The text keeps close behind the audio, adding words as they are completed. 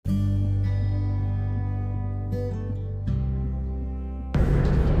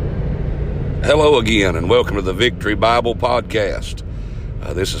Hello again, and welcome to the Victory Bible Podcast.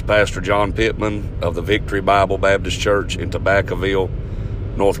 This is Pastor John Pittman of the Victory Bible Baptist Church in Tobaccoville,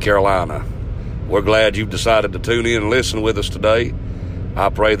 North Carolina. We're glad you've decided to tune in and listen with us today. I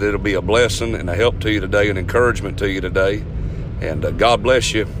pray that it'll be a blessing and a help to you today, an encouragement to you today. And God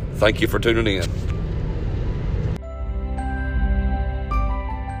bless you. Thank you for tuning in.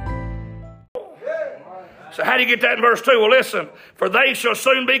 So how do you get that in verse 2? Well, listen. For they shall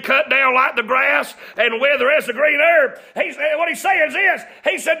soon be cut down like the grass and wither as the green herb. What he's saying is this.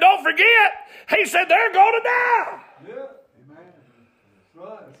 He said, don't forget. He said, they're going to die. Yeah. Amen. That's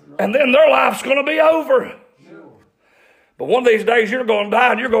right. And then their life's going to be over. But one of these days you're going to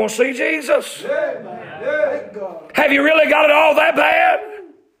die and you're going to see Jesus. Have you really got it all that bad?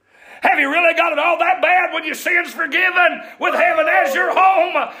 Have you really got it all that bad with your sins forgiven, with heaven as your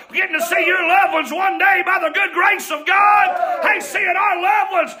home, getting to see your loved ones one day by the good grace of God? Hey, seeing our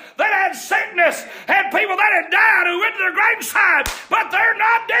loved ones that had sickness, had people that had died who went to their graveside, but they're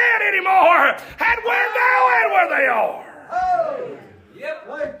not dead anymore. And we're knowing where they are.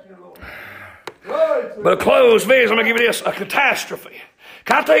 But a closed vision, let me give you this, a catastrophe.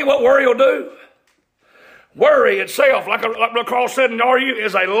 Can I tell you what worry will do? Worry itself, like Brother Carl said in RU,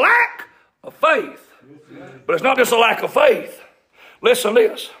 is a lack of faith. But it's not just a lack of faith. Listen to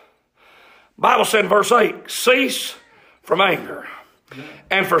this. The Bible said in verse 8, cease from anger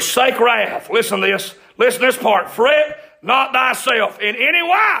and forsake wrath. Listen to this. Listen to this part. Fret not thyself in any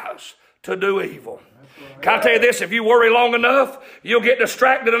wise to do evil. Can I tell you this? If you worry long enough, you'll get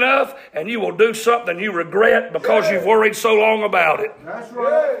distracted enough, and you will do something you regret because you've worried so long about it. That's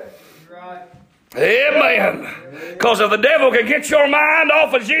right. Amen. Because if the devil can get your mind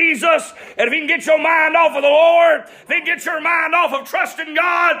off of Jesus, and if he can get your mind off of the Lord, if he can get your mind off of trusting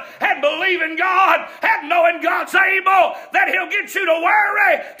God and believing God and knowing God's able, then he'll get you to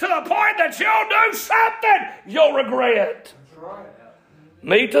worry to the point that you'll do something you'll regret. That's right.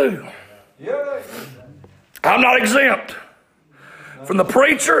 Me too. Yeah. I'm not exempt. From the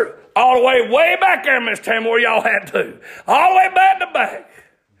preacher all the way back there, Miss Tam, where y'all had to. All the way back to back.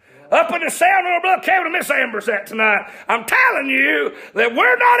 Up in the sound where Brother Kevin and Miss Amber's at tonight. I'm telling you that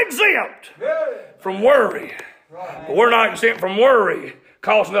we're not exempt from worry. But we're not exempt from worry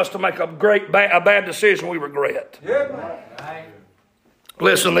causing us to make a bad decision we regret.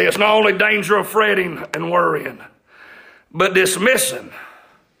 Listen to this. Not only danger of fretting and worrying, but dismissing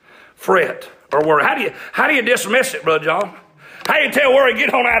fret or worry. How do you dismiss it, Brother John? How do you tell worry,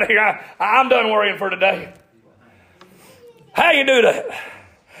 get on out of here, I'm done worrying for today? How do you do that?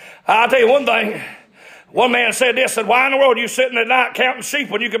 I'll tell you one thing. One man said this, said, why in the world are you sitting at night counting sheep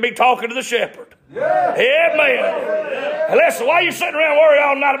when you can be talking to the shepherd? Amen. Listen, why are you sitting around worried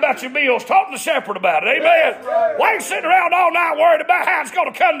all night about your bills? Talk to the shepherd about it. Amen. Why are you sitting around all night worried about how it's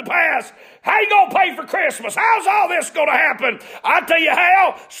going to come to pass? How you going to pay for Christmas? How's all this going to happen? I'll tell you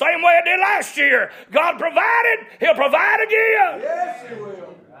how. Same way it did last year. God provided. He'll provide again. Yes, he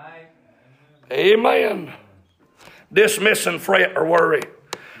will. Amen. Dismissing fret or worry.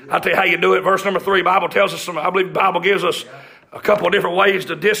 I'll tell you how you do it. Verse number 3, Bible tells us, I believe the Bible gives us a couple of different ways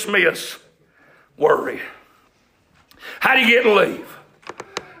to dismiss worry. How do you get and leave?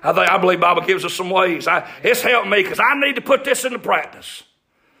 I believe the Bible gives us some ways. It's helped me because I need to put this into practice.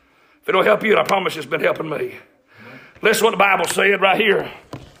 If it'll help you, I promise it's been helping me. Listen to what the Bible said right here.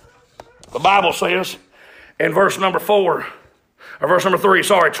 The Bible says in verse number 3,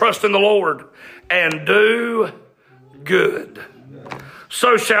 trust in the Lord and do good.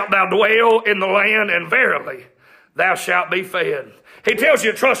 So shalt thou dwell in the land, and verily thou shalt be fed. He tells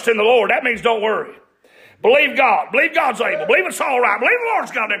you to trust in the Lord. That means don't worry. Believe God. Believe God's able. Believe it's all right. Believe the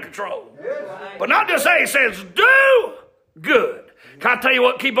Lord's got it in control. But not just that. He says, do good. Can I tell you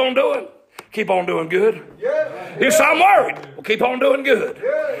what keep on doing? Keep on doing good. You say, I'm worried. Well, keep on doing good.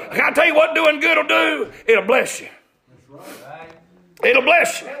 Can I tell you what doing good will do? It'll bless you. It'll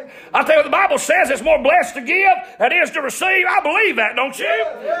bless you. I'll tell you what the Bible says. It's more blessed to give than it is to receive. I believe that, don't you?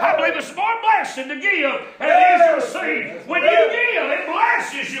 I believe it's more blessed to give than it is to receive. When you give, it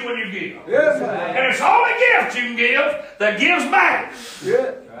blesses you when you give. And it's the only gift you can give that gives back.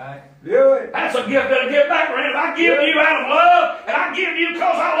 That's a gift that'll give back. If I give you out of love, and I give you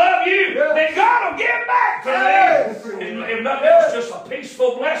because I love you, then God will give back to me. If nothing else, just a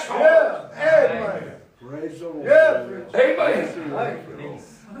peaceful blessing. Amen. Praise the Lord. Amen.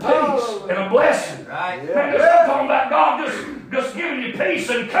 Peace and a blessing. Man, there's not talking about God just giving you peace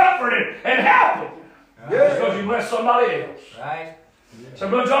and comfort and helping. Just because you bless somebody else. So,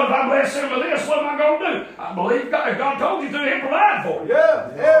 Brother John, if I bless him with this, what am I going to do? I believe God. If God told you to, he'll provide for you.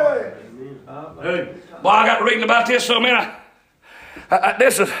 Yeah. Well, I got reading about this, so man,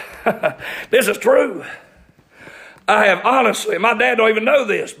 This is this is true. I have honestly, my dad don't even know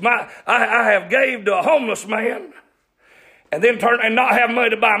this. I have gave to a homeless man and then turned and not have money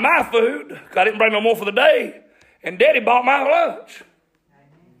to buy my food because I didn't bring no more for the day. And Daddy bought my lunch.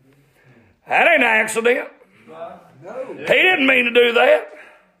 That ain't an accident. He didn't mean to do that.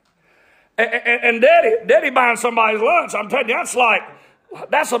 And Daddy buying somebody's lunch, I'm telling you,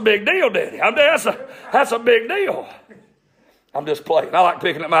 that's a big deal, Daddy. That's a big deal. I'm just playing. I like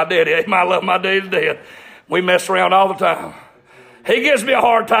picking at my daddy. I love my daddy's dead. We mess around all the time. He gives me a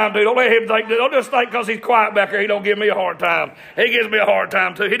hard time too. Don't let him think. Don't just think because he's quiet back there he don't give me a hard time. He gives me a hard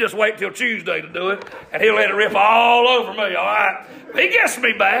time too. He just wait till Tuesday to do it, and he'll let it rip all over me. All right, he gets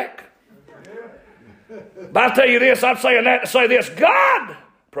me back. But I tell you this, I'm saying that to say this: God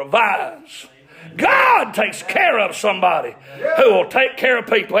provides. God takes care of somebody who will take care of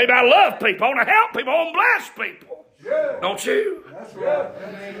people. Amen. I love people. I want to help people. I want to bless people. Don't you? That's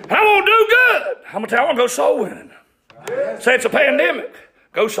right. I want to do good. I'm going to tell you, I want to go soul winning. Say it's a pandemic.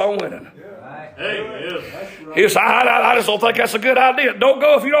 Go soul winning. Yes, I just don't think that's a good idea. Don't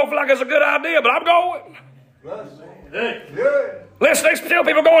go if you don't feel like it's a good idea, but I'm going. Listen, there's still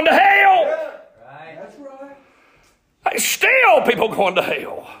people going to hell. That's right. There's still people going to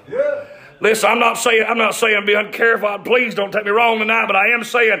hell. Listen, I'm not saying be uncareful. Please don't take me wrong tonight, but I am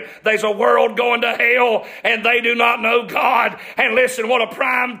saying there's a world going to hell and they do not know God. And listen, what a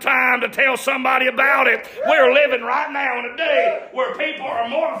prime time to tell somebody about it. We're living right now in a day where people are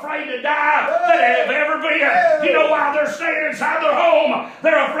more afraid to die than they have ever been. You know why they're staying inside their home?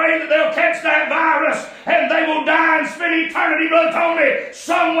 They're afraid that they'll catch that virus and they will die and spend eternity, Brother Tony,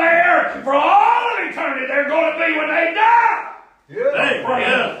 somewhere for all of eternity. They're going to be when they die.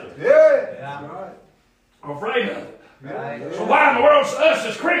 I'm afraid of it. So why in the world us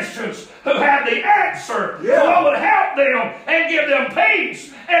as Christians who have the answer what would help them and give them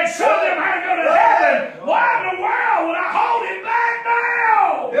peace and show them how to go to heaven, why in the world would I hold it back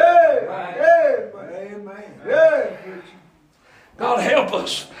now? Amen. God help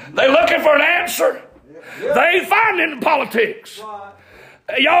us. They're looking for an answer. They ain't finding it in politics.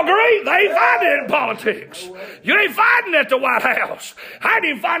 Y'all agree? They ain't finding it in politics. You ain't finding it at the White House. I didn't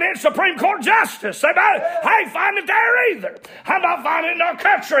even find it in Supreme Court Justice. I ain't finding it there either. I'm not finding it in our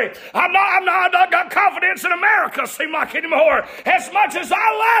country. I'm not got confidence in America, seem like anymore. As much as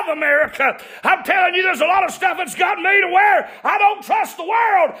I love America, I'm telling you there's a lot of stuff that's got me to where I don't trust the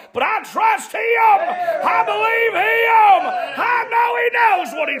world, but I trust Him. I believe Him. I know He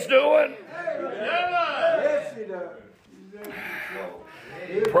knows what He's doing. Yes, He does.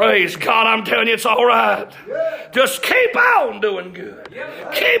 Praise God, I'm telling you, it's all right. Just keep on doing good.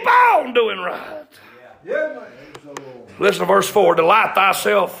 Keep on doing right. Listen to verse 4. Delight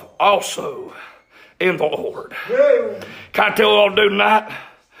thyself also in the Lord. Can I tell you what I'll do tonight?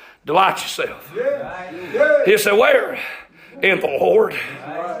 Delight yourself. He said, where? In the Lord.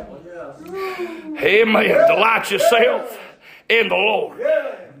 Amen. Delight yourself in the Lord.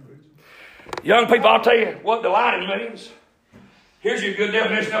 Young people, I'll tell you what delighted means. Here's your good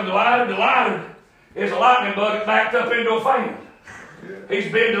definition of delighted. Delighted is a lightning bug backed up into a fan.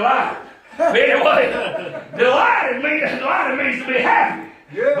 He's been delighted. Anyway, delighted means to be happy.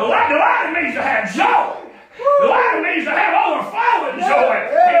 Delighted means to have joy. Delighted means to have overflowing joy.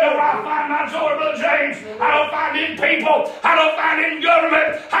 You know where I find my joy, Brother James? I don't find it in people. I don't find it in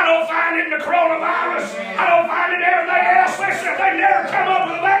government. I don't find it in the coronavirus. I don't find it in everything else. Listen, if they never come up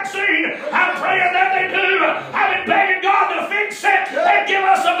with a vaccine, I'm praying that they do. I've been begging God to fix it and give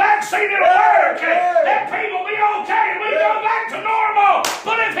us a vaccine that'll work. That people be okay and we go back to normal.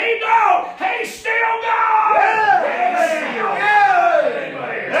 But if He don't, He's still God. He's still God.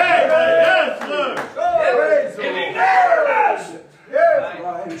 If He never does it,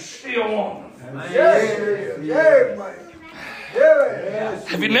 He's still on.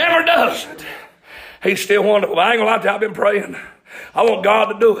 If He never does it, He's still wonderful. I ain't gonna lie to you, I've been praying. I want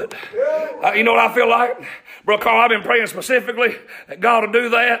God to do it. You know what I feel like? Brother Carl, I've been praying specifically that God will do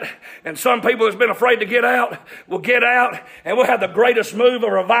that. And some people that's been afraid to get out will get out. And we'll have the greatest move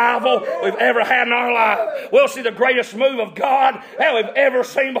of revival we've ever had in our life. We'll see the greatest move of God that we've ever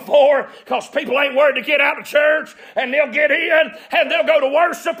seen before. Because people ain't worried to get out of church. And they'll get in. And they'll go to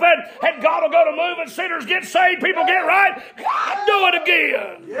worshiping. And God will go to moving. Sinners get saved. People get right. God, do it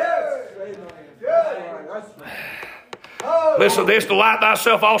again. Listen to this, delight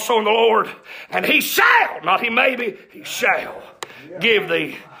thyself also in the Lord, and He shall, not He may be, He shall give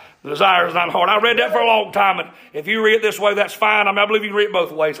thee the desires of thine heart. I read that for a long time, and if you read it this way, that's fine. I believe you can read it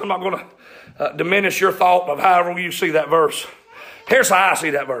both ways. I'm not going to diminish your thought of however you see that verse. Here's how I see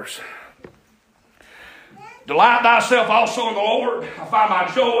that verse. Delight thyself also in the Lord. I find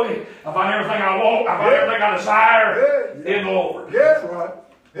my joy. I find everything I want. I find everything I desire in the Lord. That's right.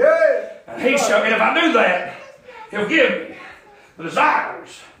 Yeah. And He shall, and if I do that, He'll give me the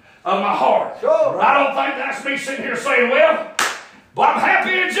desires of my heart. Sure. I don't think that's me sitting here saying, well, but I'm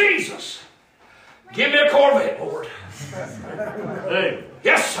happy in Jesus. Give me a Corvette, Lord. Hey.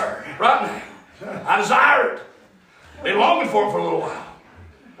 Yes, sir. Right now. I desire it. Been longing for it for a little while.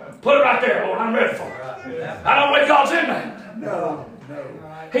 Put it right there, Lord. I'm ready for it. I don't believe God's in that. No.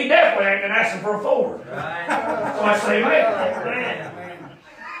 He definitely ain't been asking for a Ford. So I say amen.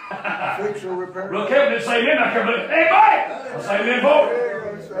 Fix or repair. Brother Kevin didn't say amen. I come amen. I say amen for it.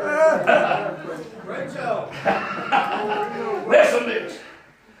 Listen to this.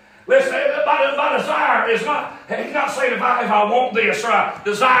 Listen, my desire is not, he's not saying if I want this or I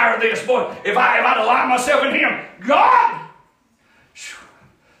desire this, boy, if I delight myself in Him, God,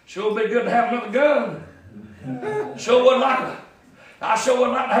 sure would be good to have another gun. Sure would like I sure would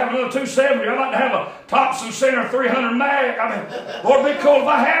like to have another 270. I'd like to have a Thompson Center 300 mag. I mean, Lord, it'd be cool if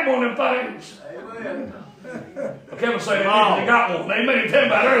I had one of them things. Amen. Kevin say, you got one. Amen. Tell me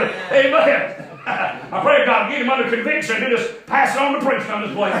about it earlier. Amen. I pray God get him under conviction and just pass it on to preaching on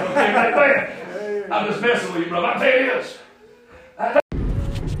this place. Amen. I'm just messing with you, brother. I tell you this.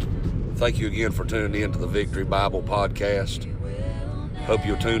 Thank you again for tuning in to the Victory Bible Podcast. Hope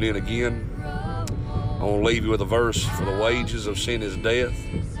you'll tune in again. I want to leave you with a verse. For the wages of sin is death.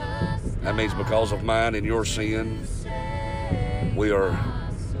 That means because of mine and your sin, we are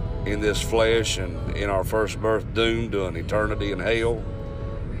in this flesh and in our first birth doomed to an eternity in hell.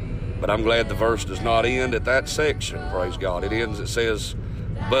 But I'm glad the verse does not end at that section, praise God. It ends, it says,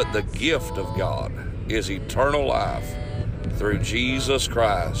 but the gift of God is eternal life through Jesus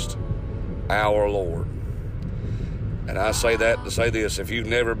Christ, our Lord. And I say that to say this, if you've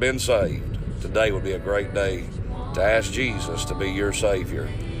never been saved, today would be a great day to ask Jesus to be your Savior.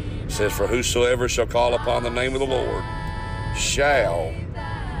 It says, for whosoever shall call upon the name of the Lord shall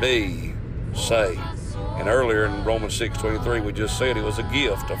be saved. And earlier in Romans 6:23, we just said it was a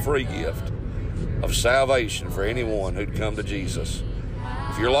gift, a free gift of salvation for anyone who'd come to Jesus.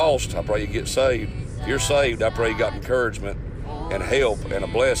 If you're lost, I pray you get saved. If you're saved, I pray you got encouragement and help and a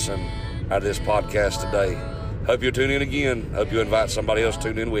blessing out of this podcast today. Hope you'll tune in again. Hope you invite somebody else to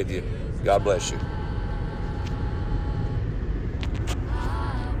tune in with you. God bless you.